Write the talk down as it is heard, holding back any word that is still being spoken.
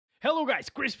Hello guys,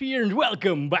 Crispy here and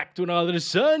welcome back to another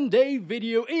Sunday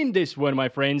video. In this one, my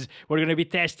friends, we're going to be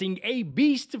testing a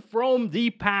beast from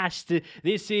the past.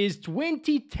 This is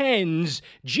 2010's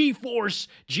GeForce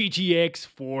GTX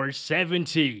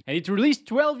 470. And it released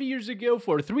 12 years ago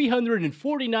for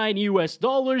 $349 US.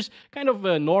 Kind of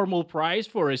a normal price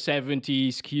for a 70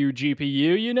 SKU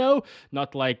GPU, you know?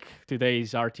 Not like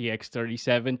today's RTX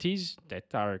 3070s that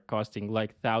are costing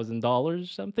like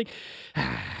 $1,000 something.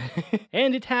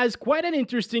 And it has quite an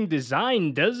interesting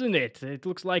design, doesn't it? It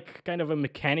looks like kind of a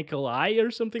mechanical eye or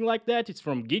something like that. It's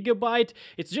from Gigabyte.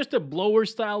 It's just a blower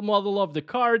style model of the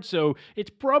card, so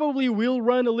it probably will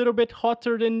run a little bit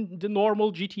hotter than the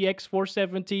normal GTX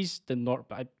 470s.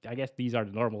 I guess these are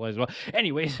the normal as well.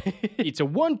 Anyways, it's a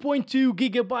 1.2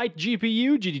 gigabyte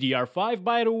GPU, GDDR5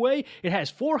 by the way. It has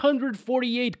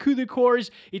 448 CUDA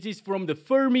cores. It is from the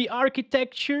Fermi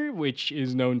architecture, which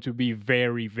is known to be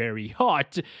very, very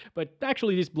hot. But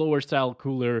actually this blower style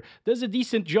cooler does a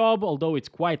decent job, although it's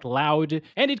quite loud,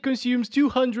 and it consumes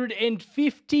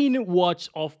 215 watts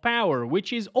of power,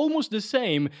 which is almost the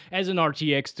same as an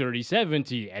RTX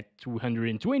 3070 at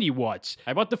 220 watts.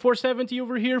 I bought the 470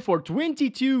 over here for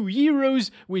 22 euros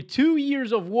with 2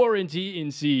 years of warranty in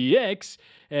CEX.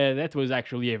 That was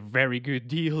actually a very good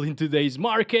deal in today's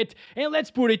market, and let's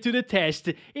put it to the test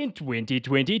in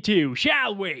 2022,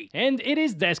 shall we? And it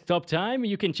is desktop time.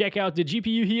 You can check out the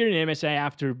GPU here in MSI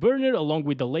Afterburner, along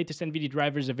with the latest Nvidia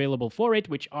drivers available for it,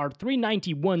 which are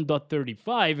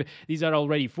 391.35. These are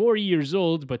already 4 years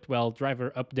old, but well,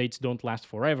 driver updates don't last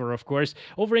forever, of course.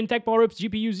 Over in Tech Power Up's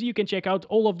GPUs, you can check out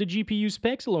all of the GPU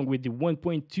specs, along with the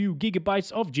 1.2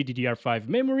 gigabytes of GDDR5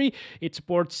 memory. It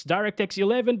supports DirectX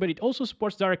 11, but it also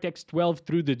supports DirectX 12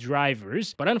 through the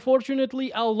drivers. But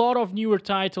unfortunately, a lot of newer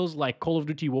titles like Call of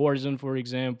Duty Warzone, for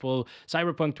example,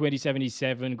 Cyberpunk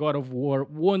 2077, God of War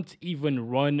won't even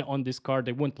run on this card.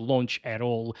 They won't launch at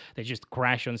all. They just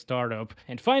crash on startup.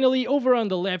 And finally, over on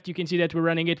the left, you can see that we're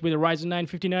running it with a Ryzen 9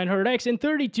 5900X and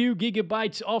 32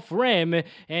 gigabytes of RAM.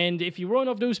 And if you're one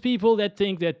of those people that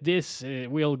think that this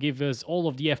will give us all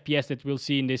of the FPS that we'll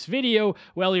see in this video,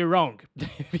 well, you're wrong.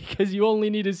 Because you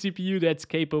only need a CPU that's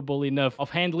capable enough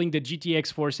of handling the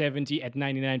GTX 470 at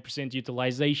 99%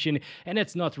 utilization, and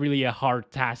that's not really a hard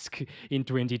task in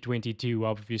 2022,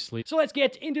 obviously. So let's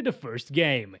get into the first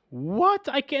game. What?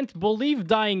 I can't believe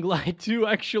Dying Light 2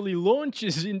 actually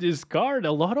launches in this card.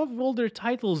 A lot of older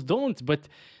titles don't, but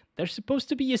there's supposed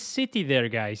to be a city there,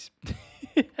 guys.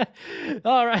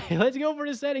 Alright, let's go for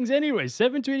the settings anyway.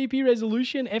 720p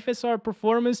resolution, FSR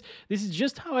performance. This is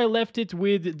just how I left it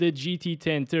with the GT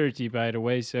 1030, by the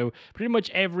way. So pretty much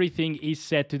everything is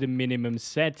set to the minimum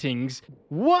settings.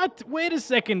 What? Wait a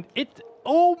second.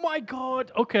 Oh my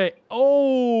god. Okay.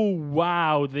 Oh,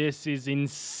 wow. This is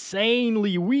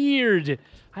insanely weird.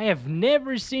 I have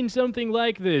never seen something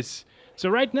like this. So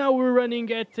right now we're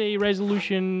running at a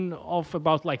resolution of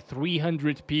about like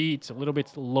 300p. It's a little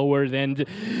bit lower than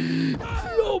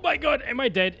Oh my god, am I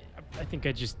dead? I think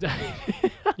I just died.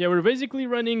 Yeah, we're basically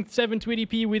running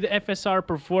 720p with FSR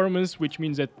performance, which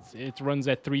means that it runs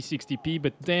at 360p,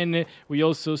 but then we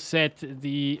also set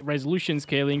the resolution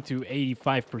scaling to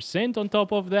 85% on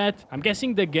top of that. I'm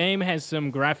guessing the game has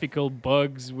some graphical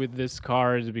bugs with this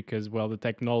card because, well, the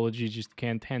technology just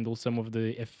can't handle some of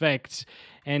the effects.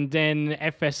 And then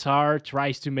FSR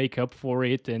tries to make up for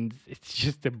it, and it's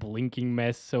just a blinking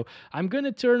mess. So I'm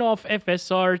gonna turn off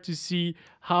FSR to see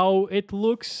how it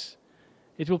looks.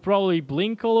 It will probably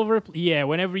blink all over. Yeah,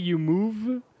 whenever you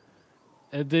move,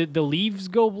 the leaves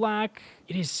go black.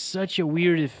 It is such a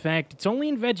weird effect. It's only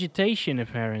in vegetation,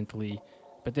 apparently.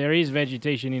 But there is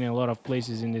vegetation in a lot of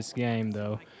places in this game,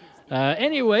 though.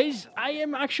 Anyways, I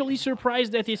am actually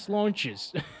surprised that it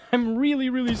launches. I'm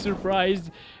really, really surprised.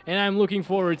 And I'm looking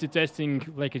forward to testing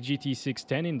like a GT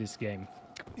 610 in this game.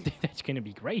 That's gonna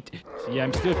be great. See,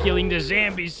 I'm still killing the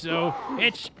zombies, so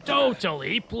it's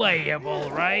totally playable,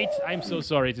 right? I'm so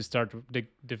sorry to start the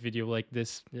video like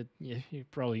this. You're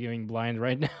probably going blind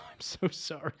right now. I'm so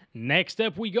sorry. Next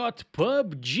up, we got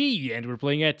PUBG, and we're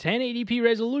playing at 1080p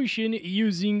resolution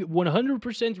using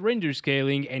 100% render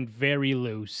scaling and very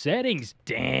low settings.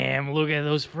 Damn, look at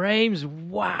those frames.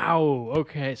 Wow.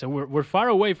 Okay, so we're far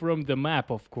away from the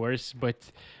map, of course,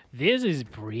 but this is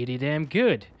pretty damn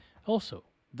good. Also,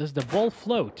 does the ball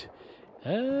float?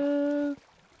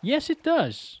 Yes, it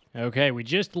does. Okay, we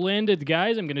just landed,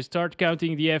 guys. I'm gonna start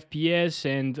counting the FPS,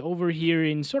 and over here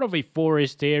in sort of a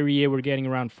forest area, we're getting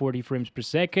around 40 frames per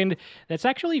second. That's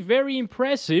actually very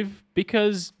impressive,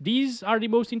 because these are the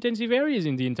most intensive areas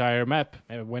in the entire map,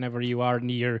 whenever you are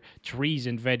near trees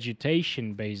and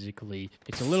vegetation, basically.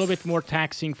 It's a little bit more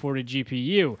taxing for the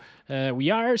GPU. We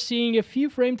are seeing a few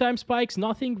frame time spikes,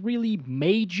 nothing really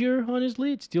major,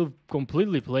 honestly. It's still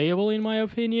completely playable, in my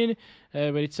opinion.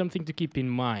 But it's something to keep in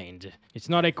mind. It's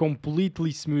not a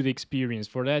completely smooth experience.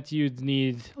 For that, you'd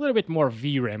need a little bit more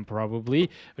VRAM, probably.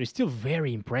 But it's still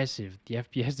very impressive, the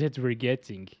FPS that we're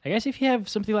getting. I guess if you have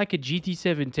something like a GT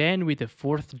 710 with a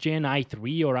 4th gen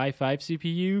i3 or i5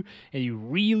 CPU, and you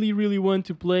really want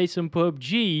to play some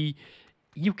PUBG,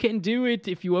 you can do it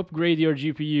if you upgrade your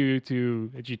GPU to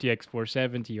a GTX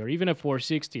 470 or even a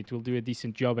 460. It will do a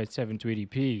decent job at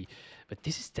 720p. But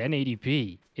this is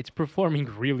 1080p. It's performing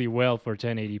really well for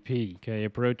 1080p. Okay,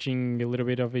 approaching a little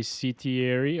bit of a city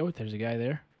area. Oh, there's a guy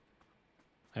there.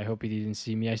 I hope he didn't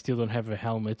see me. I still don't have a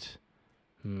helmet.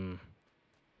 Yeah,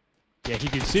 he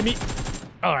did see me.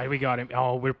 All right, we got him.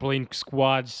 Oh, we're playing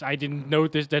squads. I didn't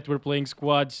notice that we're playing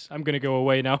squads. I'm gonna go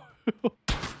away now.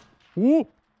 Ooh.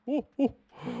 Ooh.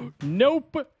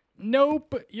 Nope.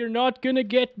 You're not gonna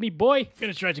get me, boy.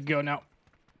 Gonna try to go now.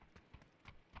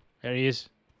 There he is.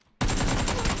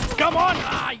 Come on!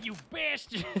 Ah, you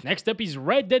bastard! Next up is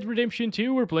Red Dead Redemption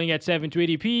 2. We're playing at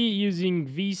 720p using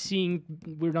VSync.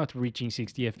 We're not reaching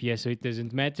 60 FPS, so it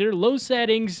doesn't matter. Low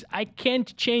settings. I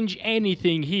can't change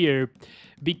anything here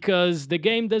because the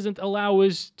game doesn't allow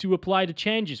us to apply the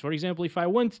changes. For example, if I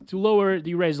want to lower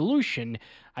the resolution,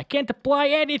 I can't apply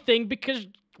anything because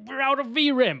we're out of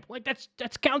VRAM. Like, that's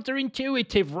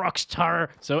counterintuitive, Rockstar.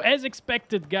 So, as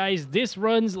expected, guys, this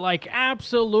runs like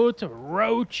absolute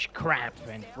roach crap.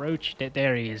 And Roach,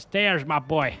 there he is. There's my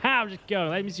boy. How's it going?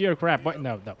 Let me see your crap.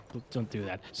 No, don't do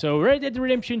that. So, Red Dead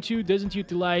Redemption 2 doesn't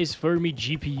utilize Fermi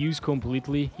GPUs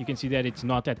completely. You can see that it's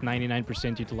not at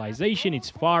 99% utilization.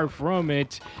 It's far from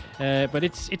it. But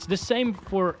it's the same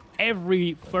for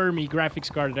every Fermi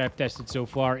graphics card that I've tested so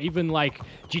far, even like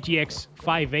GTX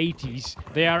 580s,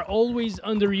 they are always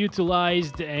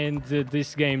underutilized, and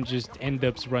this game just ends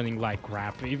up running like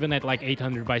crap. Even at like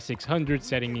 800 by 600,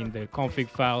 setting in the config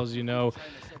files, you know,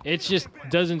 it just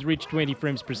doesn't reach 20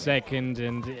 frames per second,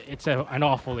 and it's an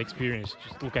awful experience.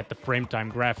 Just look at the frame time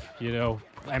graph, you know.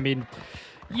 I mean,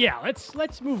 yeah,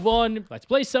 let's move on. Let's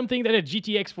play something that a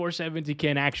GTX 470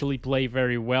 can actually play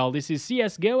very well. This is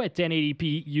CSGO at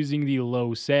 1080p using the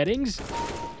low settings.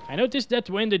 I noticed that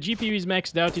when the GPU is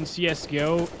maxed out in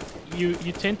CSGO, you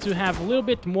tend to have a little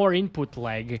bit more input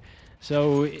lag.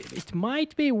 So it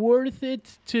might be worth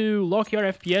it to lock your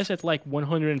FPS at like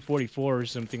 144 or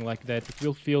something like that. It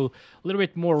will feel a little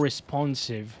bit more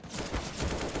responsive.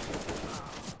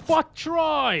 But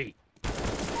try!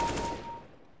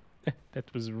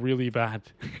 That was really bad.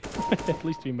 At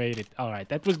least we made it. Alright,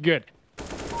 that was good.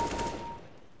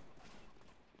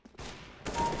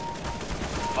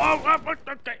 Oh,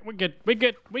 okay, we're good.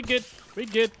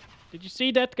 Did you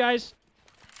see that, guys?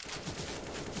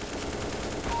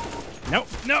 No,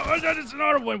 that's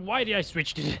another one. Why did I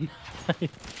switch to the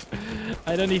knife?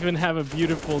 I don't even have a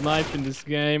beautiful knife in this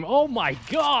game. Oh my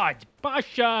god,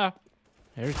 Pasha!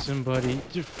 I heard somebody.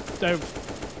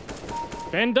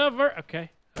 Bend over. Okay.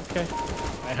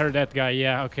 I heard that guy,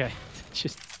 yeah, okay.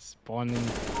 Just spawn in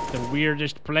the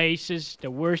weirdest places, the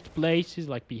worst places,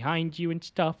 like behind you and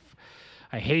stuff.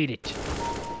 I hate it.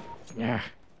 Yeah,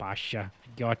 Pasha,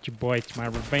 I got you, boy. It's my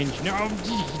revenge. No,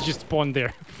 he just spawned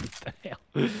there. What the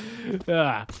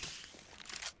hell?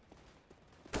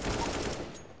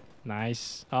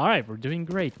 Nice. Alright, we're doing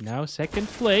great now. Second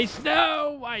place.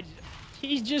 No! I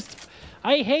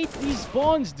hate these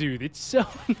spawns, dude. It's so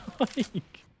annoying.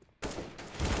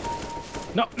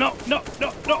 No,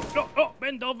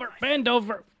 bend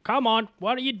over. Come on,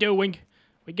 what are you doing?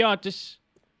 We got this.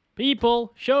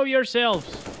 People, show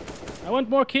yourselves. I want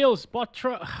more kills. Bot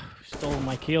stole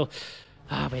my kill.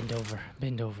 Bend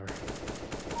over.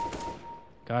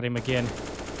 Got him again.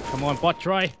 Come on, bot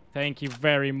try. Thank you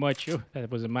very much. Oh, that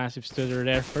was a massive stutter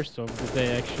there. First of the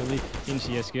day, actually, in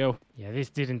CSGO. Yeah, this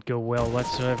didn't go well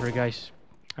whatsoever, guys.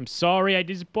 I'm sorry I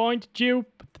disappointed you,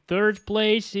 but the third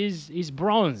place is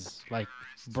bronze. Like,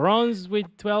 bronze with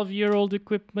 12-year-old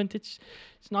equipment, it's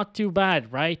not too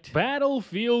bad, right?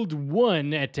 Battlefield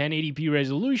 1 at 1080p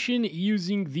resolution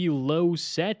using the low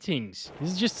settings.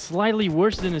 This is just slightly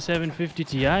worse than a 750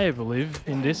 Ti, I believe,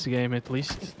 in this game at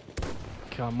least.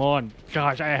 Come on.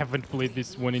 Gosh, I haven't played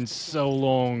this one in so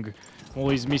long. I'm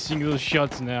always missing those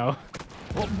shots now.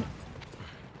 Oh.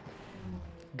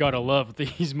 Gotta love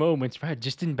these moments, right?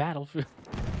 Just in Battlefield.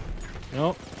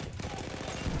 No.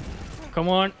 Come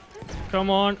on. Come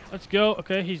on. Let's go.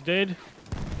 Okay, he's dead.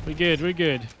 We're good. We're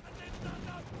good.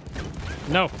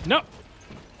 No. No.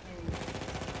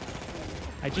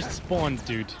 I just spawned,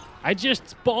 dude. I just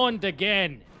spawned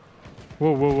again.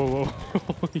 Whoa, whoa, whoa, whoa.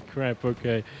 Holy crap.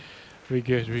 Okay. We're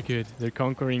good. We're good. They're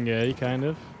conquering A, kind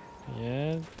of.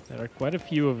 Yeah. There are quite a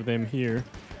few of them here.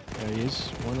 There he is.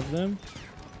 One of them.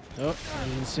 Oh,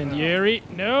 incendiary.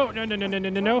 No, no, no, no, no, no,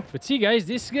 no, no. But see, guys,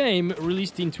 this game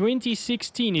released in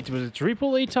 2016. It was a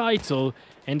AAA title,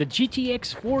 and the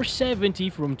GTX 470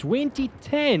 from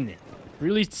 2010,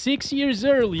 released 6 years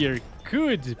earlier,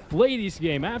 could play this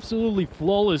game absolutely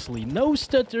flawlessly. No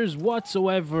stutters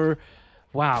whatsoever.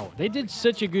 Wow, they did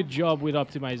such a good job with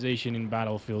optimization in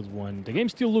Battlefield 1. The game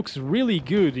still looks really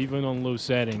good, even on low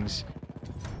settings.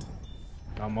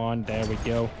 Come on, there we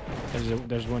go.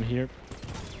 There's one here.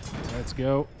 Let's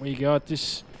go. We got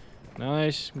this.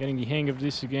 Nice. I'm getting the hang of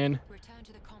this again.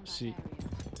 Let's see.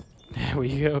 There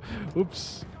we go.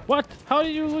 Oops. What? How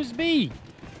did you lose B?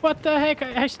 What the heck?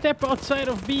 I step outside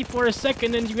of B for a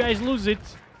second and you guys lose it.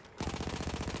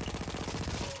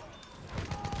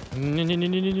 No, no, no,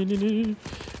 no, no, no, no.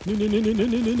 No, no, no, no, no,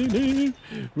 no, no, no.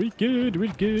 We're good,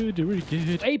 we're good, we're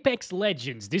good. Apex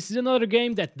Legends. This is another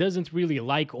game that doesn't really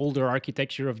like older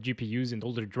architecture of GPUs and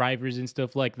older drivers and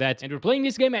stuff like that. And we're playing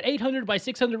this game at 800 by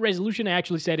 600 resolution. I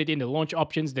actually said it in the launch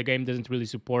options. The game doesn't really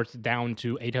support down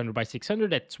to 800 by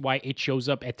 600. That's why it shows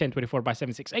up at 1024 by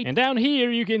 768. And down here,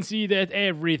 you can see that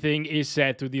everything is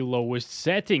set to the lowest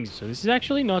settings. So this is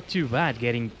actually not too bad,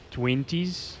 getting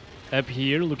 20s. Up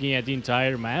here, looking at the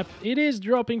entire map, it is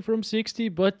dropping from 60,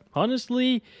 but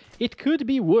honestly, it could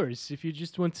be worse if you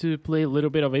just want to play a little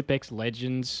bit of Apex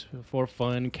Legends for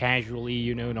fun, casually,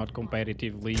 you know, not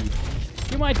competitively.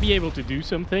 You might be able to do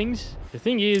some things. The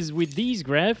thing is, with these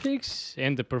graphics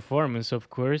and the performance, of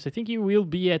course, I think you will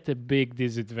be at a big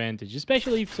disadvantage,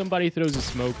 especially if somebody throws a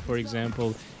smoke, for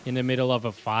example, in the middle of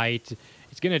a fight.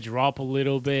 It's gonna drop a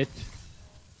little bit.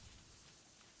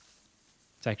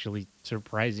 It's actually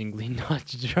surprisingly not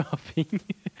dropping.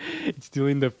 It's still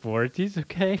in the 40s,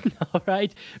 okay?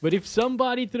 Alright. But if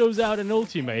somebody throws out an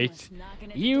ultimate,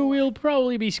 you will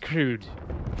probably be screwed.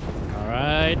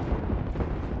 Alright.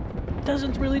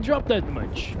 Doesn't really drop that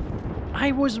much.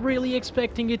 I was really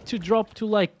expecting it to drop to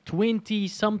like 20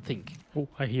 something. Oh,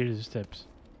 I hear the steps.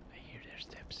 I hear their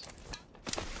steps.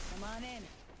 Come on in.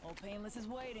 Old Painless is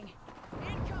waiting.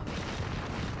 Incoming.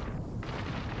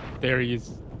 There he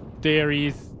is. There he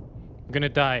is. I'm gonna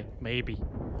die, maybe.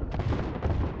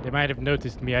 They might have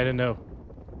noticed me, I don't know.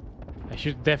 I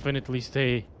should definitely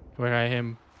stay where I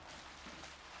am.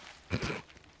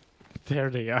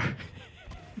 There they are.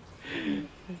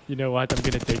 You know what? I'm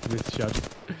gonna take this shot.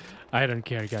 I don't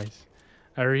care, guys.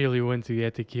 I really want to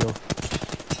get a kill.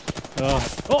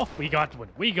 Oh, we got one.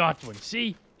 We got one.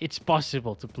 See? It's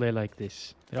possible to play like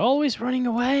this. They're always running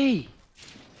away.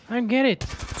 I don't get it.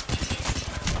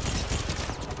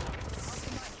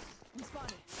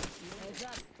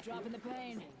 Dropping the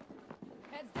pain.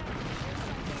 Heads down.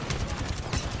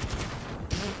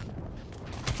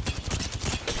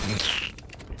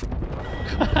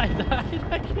 I died.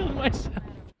 I killed myself.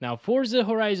 Now, Forza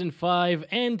Horizon 5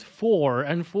 and 4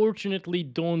 unfortunately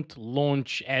don't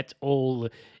launch at all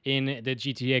in the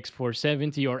GTX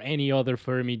 470 or any other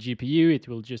Fermi GPU. It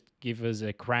will just give us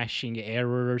a crashing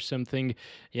error or something.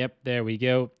 Yep, there we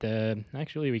go.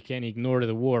 Actually, we can ignore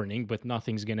the warning, but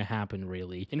nothing's gonna happen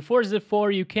really. In Forza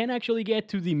 4, you can actually get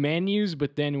to the menus,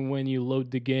 but then when you load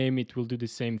the game, it will do the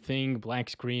same thing, black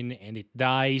screen, and it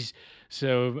dies.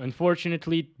 So,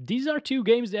 unfortunately, these are two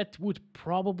games that would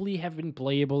probably have been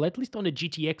playable, at least on the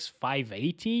GTX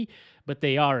 580, but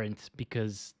they aren't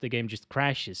because the game just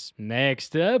crashes.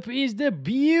 Next up is the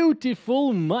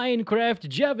beautiful Minecraft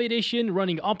Java Edition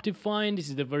running Optifine. This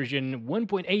is the version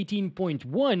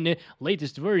 1.18.1,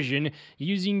 latest version,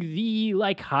 using the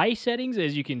high settings,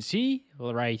 as you can see.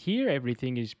 Right here,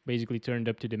 everything is basically turned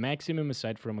up to the maximum,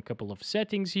 aside from a couple of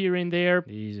settings here and there.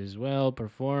 These as well,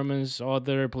 performance,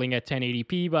 other, playing at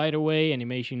 1080p, by the way,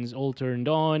 animations all turned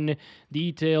on,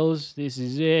 details, this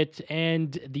is it,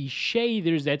 and the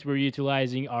shaders that we're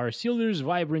utilizing are Silder's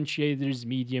Vibrant Shaders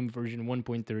Medium version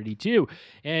 1.32,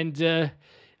 and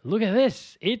look at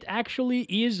this. It actually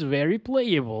is very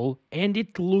playable and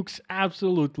it looks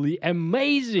absolutely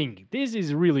amazing. This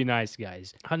is really nice,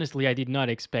 guys. Honestly, I did not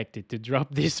expect it to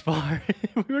drop this far.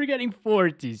 We were getting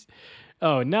 40s.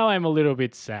 Oh, now I'm a little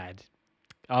bit sad.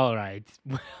 All right.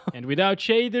 And without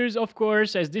shaders, of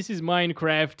course, as this is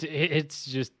Minecraft, it's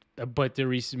just a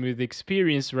buttery smooth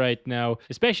experience right now,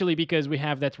 especially because we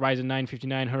have that Ryzen 9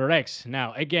 5900X.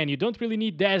 Now, again, you don't really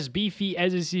need as beefy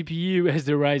as a CPU as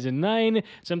the Ryzen 9.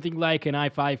 Something like an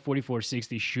i5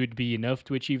 4460 should be enough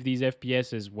to achieve these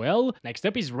FPS as well. Next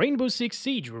up is Rainbow Six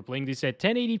Siege. We're playing this at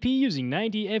 1080p using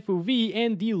 90 FOV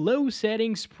and the low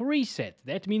settings preset.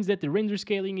 That means that the render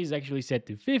scaling is actually set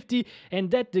to 50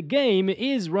 and that the game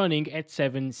is running at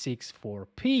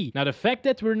 764p. Now, the fact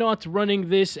that we're not running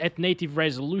this at native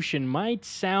resolution might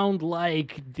sound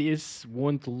like this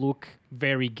won't look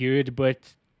very good,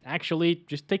 but actually,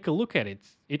 just take a look at it.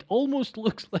 It almost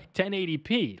looks like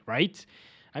 1080p, right?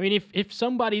 I mean, if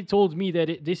somebody told me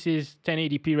that this is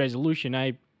 1080p resolution,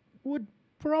 I would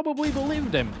probably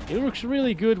believe them. It looks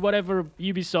really good, whatever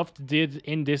Ubisoft did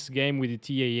in this game with the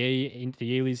TAA,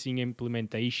 anti-aliasing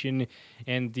implementation,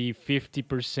 and the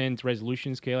 50%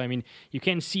 resolution scale. I mean, you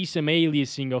can see some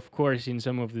aliasing, of course, in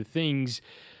some of the things,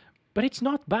 but it's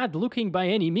not bad looking by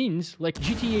any means. Like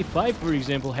GTA 5, for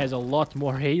example, has a lot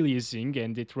more aliasing,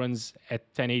 and it runs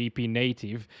at 1080p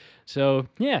native. So,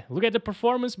 yeah, look at the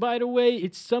performance, by the way.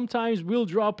 It sometimes will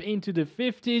drop into the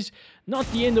 50s. Not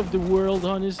the end of the world,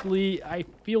 honestly. I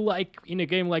feel like in a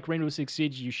game like Rainbow Six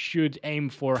Siege, you should aim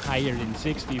for higher than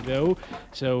 60, though.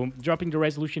 So, dropping the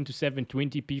resolution to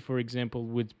 720p, for example,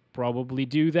 would probably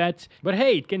do that. But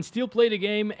hey, it can still play the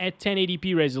game at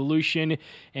 1080p resolution,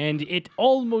 and it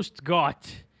almost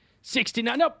got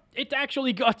 69. Nope, it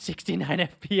actually got 69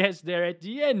 FPS there at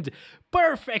the end.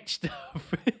 Perfect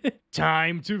stuff.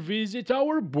 Time to visit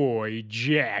our boy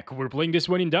Jack. We're playing this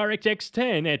one in DirectX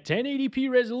 10 at 1080p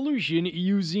resolution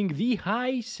using the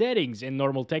high settings and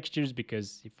normal textures,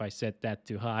 because if I set that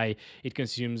to high, it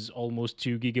consumes almost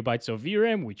 2 gigabytes of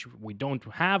VRAM, which we don't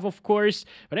have, of course.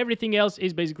 But everything else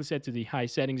is basically set to the high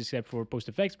settings except for post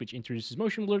effects, which introduces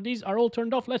motion blur. These are all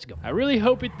turned off. Let's go. I really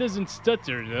hope it doesn't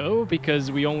stutter though,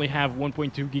 because we only have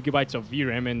 1.2 gigabytes of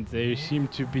VRAM and they seem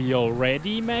to be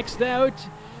already maxed out.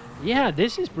 Yeah,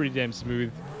 this is pretty damn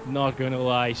smooth, not gonna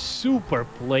lie. Super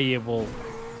playable.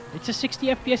 It's a 60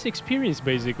 FPS experience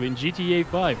basically in GTA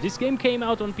 5. This game came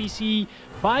out on PC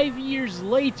 5 years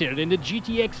later than the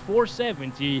GTX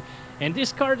 470, and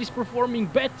this card is performing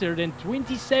better than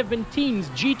 2017's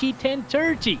GT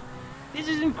 1030. This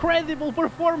is incredible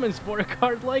performance for a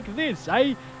card like this.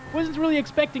 I wasn't really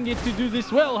expecting it to do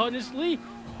this well, honestly.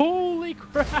 Holy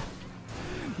crap.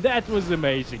 That was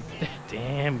amazing.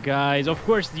 Damn, guys. Of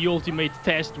course, the ultimate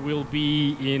test will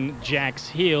be in Jack's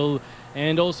Hill.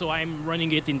 And also, I'm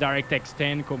running it in DirectX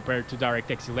 10 compared to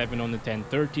DirectX 11 on the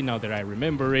 1030, now that I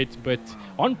remember it. But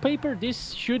on paper,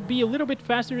 this should be a little bit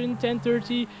faster than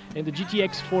 1030. And the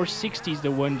GTX 460 is the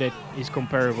one that is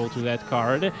comparable to that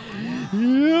card.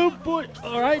 Yeah, but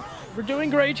alright, we're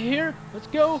doing great here. Let's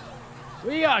go.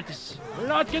 We got this. We're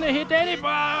not gonna hit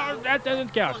anybody. That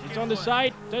doesn't count. It's on the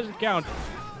side. Doesn't count.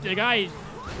 The guy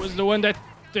was the one that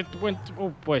went... Oh,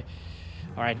 boy.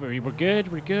 All right, we're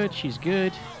good. We're good. She's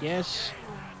good. Yes.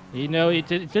 You know, it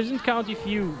doesn't count if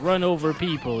you run over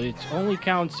people. It only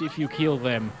counts if you kill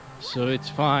them. So it's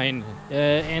fine.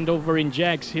 And over in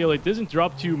Jack's Hill, it doesn't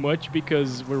drop too much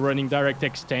because we're running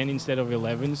DirectX 10 instead of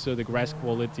 11. So the grass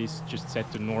quality is just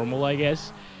set to normal, I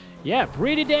guess. Yeah,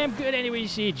 pretty damn good. Anyway, you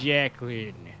see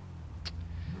Jacqueline.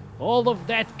 All of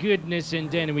that goodness,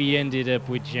 and then we ended up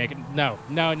with Jacqueline. No.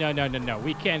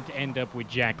 We can't end up with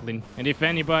Jacqueline. And if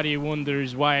anybody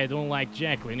wonders why I don't like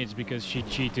Jacqueline, it's because she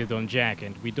cheated on Jack,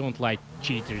 and we don't like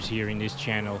cheaters here in this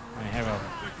channel. I have a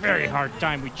very hard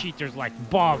time with cheaters like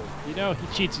Bob. You know, he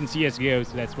cheats in CSGO,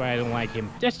 so that's why I don't like him.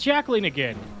 That's Jacqueline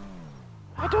again.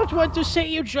 I don't want to say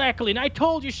you, Jacqueline. I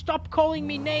told you, stop calling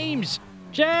me names.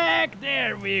 Jack,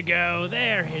 there we go.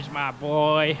 There's my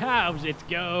boy. How's it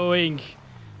going?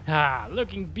 Ah,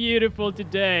 looking beautiful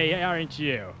today, aren't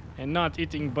you? And not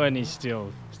eating bunnies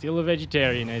still. Still a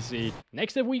vegetarian, I see.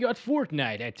 Next up, we got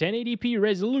Fortnite at 1080p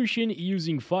resolution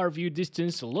using far view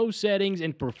distance, low settings,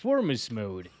 and performance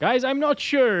mode. Guys, I'm not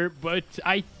sure, but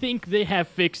I think they have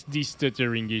fixed these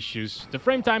stuttering issues. The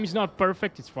frame time is not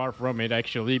perfect, it's far from it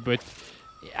actually, but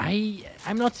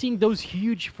I'm not seeing those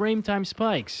huge frame time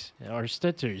spikes or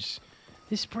stutters.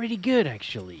 This is pretty good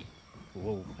actually.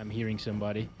 Whoa, I'm hearing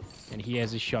somebody. And he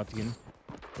has a shotgun.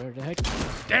 Where the heck?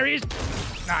 There he is!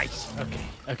 Nice!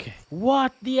 Okay.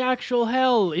 What the actual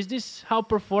hell? Is this how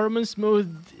performance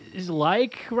mode is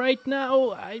like right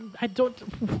now? I don't...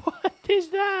 What is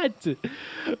that?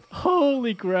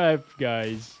 Holy crap,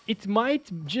 guys. It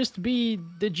might just be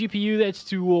the GPU that's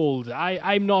too old.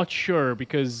 I'm not sure,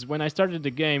 because when I started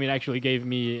the game, it actually gave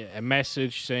me a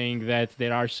message saying that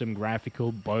there are some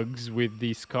graphical bugs with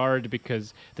this card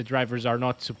because the drivers are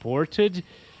not supported.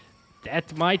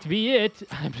 That might be it.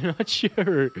 I'm not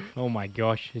sure. Oh my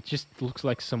gosh, it just looks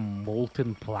like some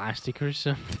molten plastic or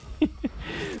something.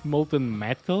 Molten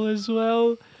metal as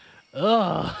well.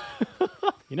 Ugh.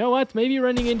 You know what? Maybe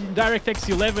running in DirectX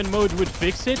 11 mode would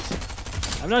fix it.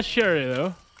 I'm not sure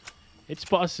though. It's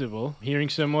possible. Hearing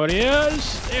somebody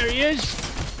else. There he is.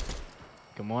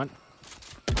 Come on.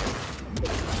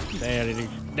 There it is.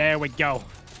 There we go.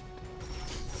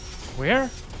 Where?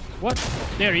 What?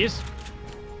 There he is.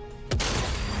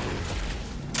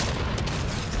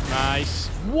 Nice.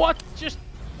 What? Just...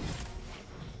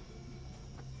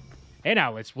 And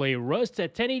now let's play Rust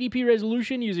at 1080p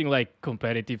resolution using like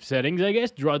competitive settings, I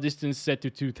guess. Draw distance set to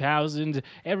 2000,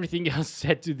 everything else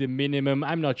set to the minimum.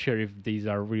 I'm not sure if these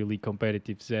are really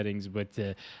competitive settings, but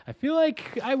I feel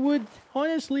like I would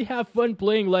honestly have fun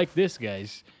playing like this,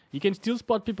 guys. You can still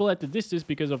spot people at the distance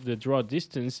because of the draw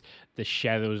distance. The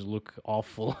shadows look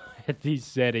awful at these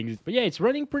settings. But yeah, it's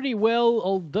running pretty well,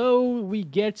 although we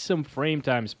get some frame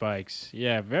time spikes.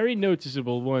 Yeah, very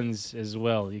noticeable ones as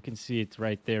well. You can see it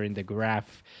right there in the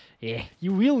graph. Yeah,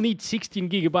 you will need 16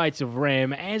 gigabytes of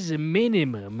RAM as a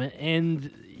minimum,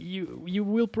 and you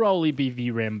will probably be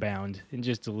VRAM bound in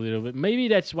just a little bit. Maybe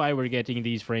that's why we're getting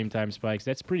these frame time spikes.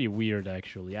 That's pretty weird,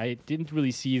 actually. I didn't really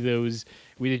see those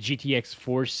with a GTX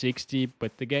 460,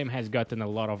 but the game has gotten a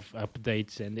lot of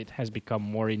updates, and it has become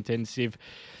more intensive.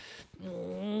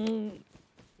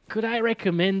 Could I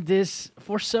recommend this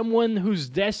for someone who's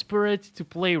desperate to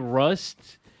play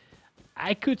Rust?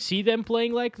 I could see them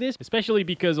playing like this, especially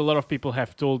because a lot of people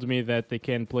have told me that they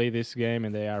can play this game,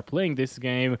 and they are playing this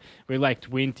game with like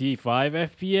 25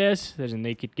 FPS. There's a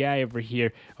naked guy over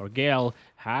here, or gal.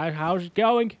 How's it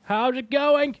going? How's it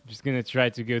going? Just gonna try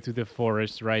to go to the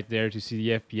forest right there to see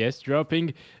the FPS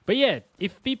dropping. But yeah,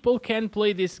 if people can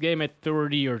play this game at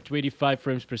 30 or 25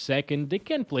 frames per second, they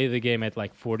can play the game at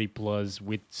like 40 plus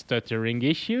with stuttering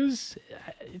issues.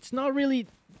 It's not really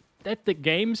that the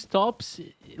game stops,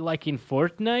 like in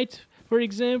Fortnite, for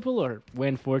example, or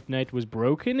when Fortnite was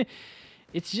broken.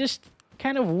 It's just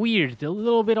kind of weird, a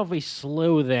little bit of a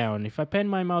slowdown. If I pan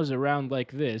my mouse around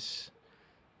like this,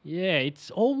 yeah,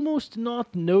 it's almost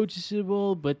not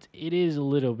noticeable, but it is a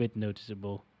little bit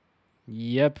noticeable.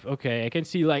 Yep, okay, I can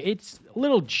see like it's a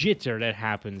little jitter that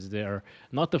happens there,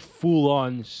 not a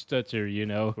full-on stutter, you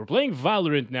know. We're playing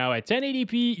Valorant now at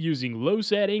 1080p using low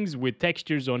settings with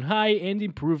textures on high and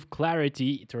improved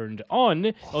clarity turned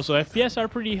on. Also, FPS are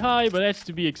pretty high, but that's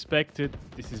to be expected.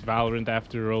 This is Valorant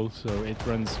after all, so it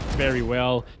runs very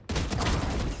well.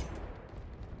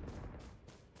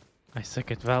 I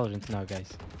suck at Valorant now, guys.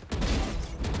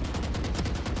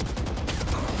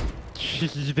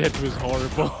 That was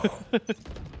horrible.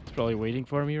 He's probably waiting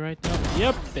for me right now.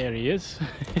 Yep, there he is.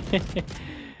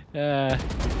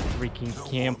 Freaking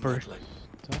camper.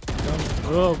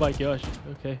 Oh my gosh.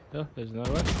 Okay, oh, there's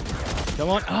another one. Come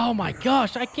on. Oh my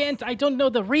gosh, I can't. I don't know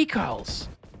the recoils.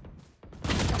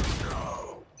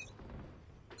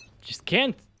 Just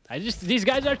can't. These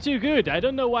guys are too good. I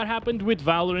don't know what happened with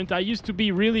Valorant. I used to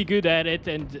be really good at it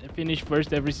and finish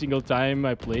first every single time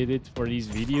I played it for these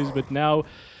videos, but now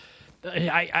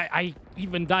I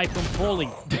even die from falling.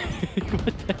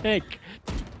 What the heck?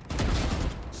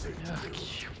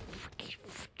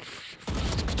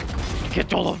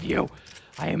 Get all of you!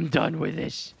 I am done with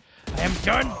this. I am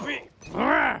done.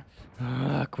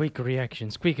 Quick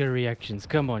reactions, quicker reactions.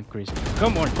 Come on, Chris.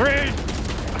 Come on, Chris!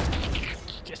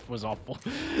 Just was awful.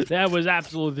 That was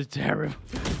absolutely terrible.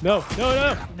 No,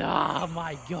 no, no! Oh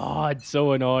my god,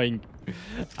 so annoying.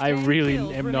 I really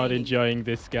am not enjoying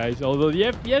this, guys. Although the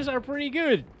FPS are pretty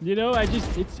good, you know.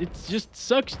 It just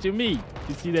sucks to me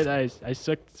to see that I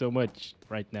sucked so much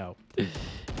right now.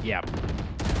 Yeah.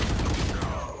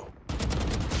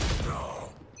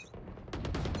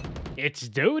 It's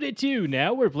Dota 2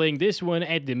 now. We're playing this one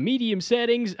at the medium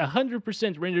settings,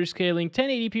 100% render scaling,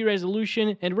 1080p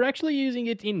resolution, and we're actually using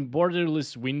it in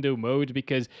borderless window mode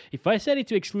because if I set it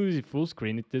to exclusive full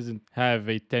screen, it doesn't have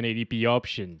a 1080p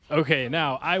option. Okay,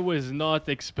 now, I was not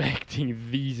expecting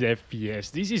these FPS.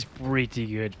 This is pretty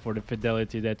good for the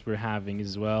fidelity that we're having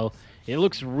as well. It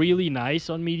looks really nice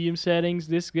on medium settings,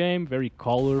 this game. Very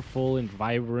colorful and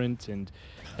vibrant, and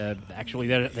actually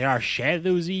there are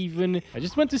shadows even. I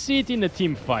just want to see it in a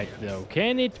team fight though.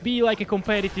 Can it be like a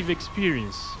competitive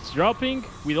experience? It's dropping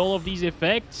with all of these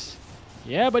effects.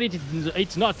 Yeah, but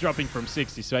it's not dropping from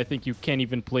 60, so I think you can't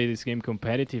even play this game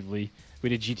competitively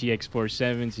with a GTX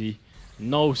 470.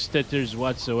 No stutters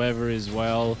whatsoever as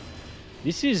well.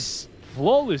 This is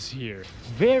flawless here.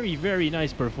 Very, very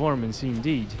nice performance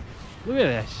indeed. Look at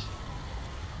that.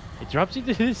 It drops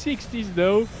into the 60s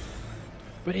though,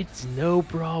 but it's no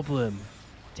problem.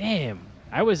 Damn.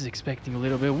 I was expecting a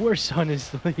little bit worse,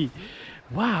 honestly.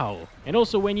 Wow. And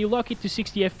also, when you lock it to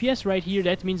 60 FPS right here,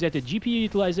 that means that the GPU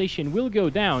utilization will go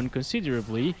down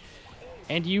considerably,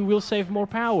 and you will save more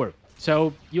power.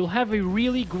 So, you'll have a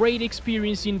really great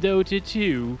experience in Dota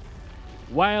 2,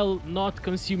 while not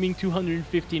consuming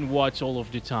 215 watts all of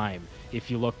the time,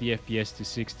 if you lock the FPS to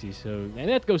 60, and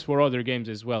that goes for other games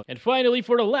as well. And finally,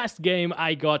 for the last game,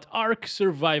 I got ARK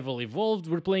Survival Evolved.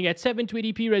 We're playing at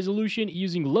 720p resolution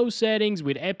using low settings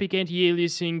with epic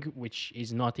anti-aliasing, which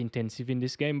is not intensive in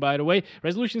this game, by the way.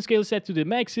 Resolution scale set to the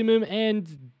maximum,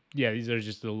 and yeah, these are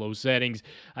just the low settings.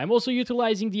 I'm also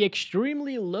utilizing the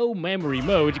extremely low memory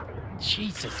mode.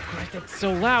 Jesus Christ, that's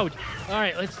so loud. All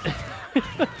right, let's...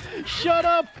 Shut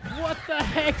up! What the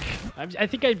heck? I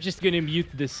think I'm just gonna mute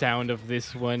the sound of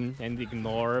this one and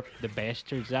ignore the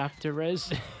bastards after us.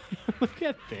 Look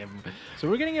at them. So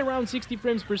we're getting around 60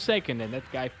 frames per second, and that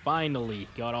guy finally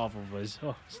got off of us.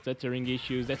 Oh, stuttering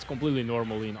issues. That's completely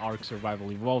normal in ARK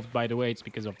Survival Evolved, by the way. It's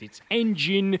because of its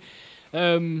engine.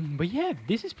 But yeah,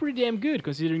 this is pretty damn good,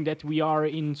 considering that we are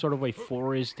in sort of a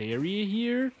forest area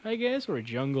here, I guess, or a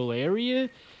jungle area.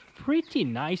 Pretty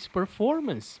nice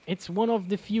performance. It's one of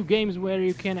the few games where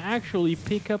you can actually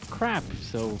pick up crap,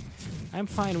 so I'm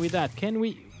fine with that. Can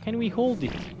we hold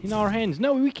it in our hands?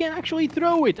 No, we can actually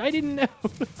throw it. I didn't know.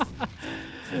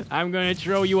 I'm gonna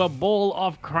throw you a ball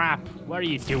of crap. What are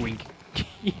you doing?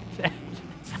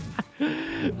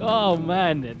 Oh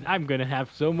man, I'm gonna have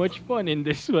so much fun in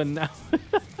this one now.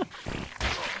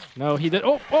 No, he did.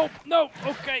 Oh, no.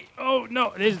 Okay. Oh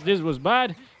no, this was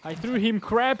bad. I threw him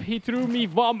crap. He threw me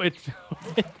vomit.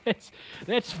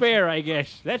 That's fair, I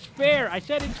guess. That's fair. I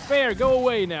said it's fair. Go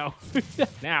away now.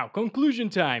 Now,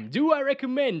 conclusion time. Do I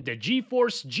recommend the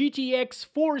GeForce GTX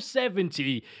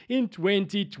 470 in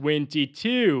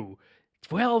 2022?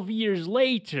 12 years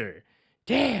later.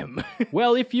 Damn!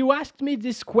 Well, if you asked me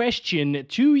this question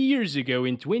 2 years ago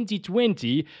in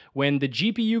 2020, when the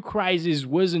GPU crisis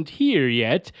wasn't here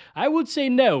yet, I would say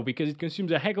no, because it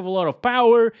consumes a heck of a lot of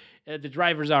power, the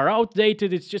drivers are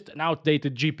outdated, it's just an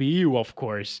outdated GPU, of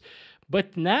course.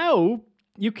 But now,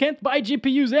 you can't buy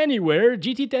GPUs anywhere,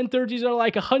 GT 1030s are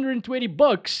like 120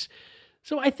 bucks.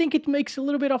 So I think it makes a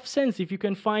little bit of sense if you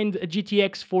can find a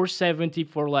GTX 470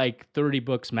 for like 30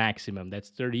 bucks maximum. That's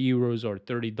 30 euros or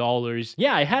 $30.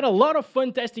 Yeah, I had a lot of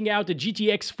fun testing out the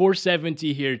GTX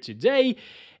 470 here today,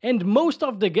 and most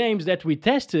of the games that we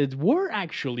tested were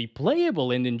actually playable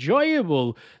and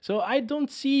enjoyable. So I don't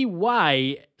see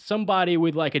why somebody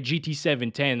with like a GT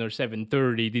 710 or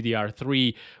 730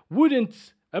 DDR3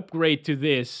 wouldn't upgrade to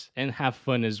this and have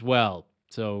fun as well.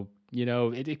 So, you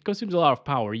know, it consumes a lot of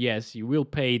power, yes. You will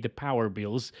pay the power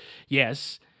bills,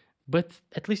 yes. But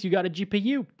at least you got a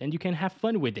GPU, and you can have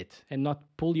fun with it, and not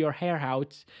pull your hair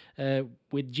out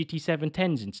with GT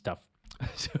 710s and stuff.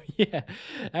 So yeah,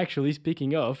 actually,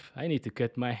 speaking of, I need to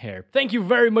cut my hair. Thank you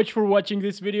very much for watching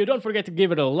this video. Don't forget to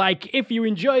give it a like if you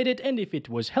enjoyed it, and if it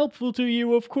was helpful to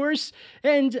you, of course.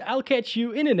 And I'll catch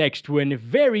you in the next one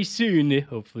very soon,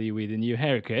 hopefully with a new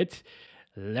haircut.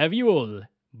 Love you all.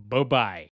 Bye-bye.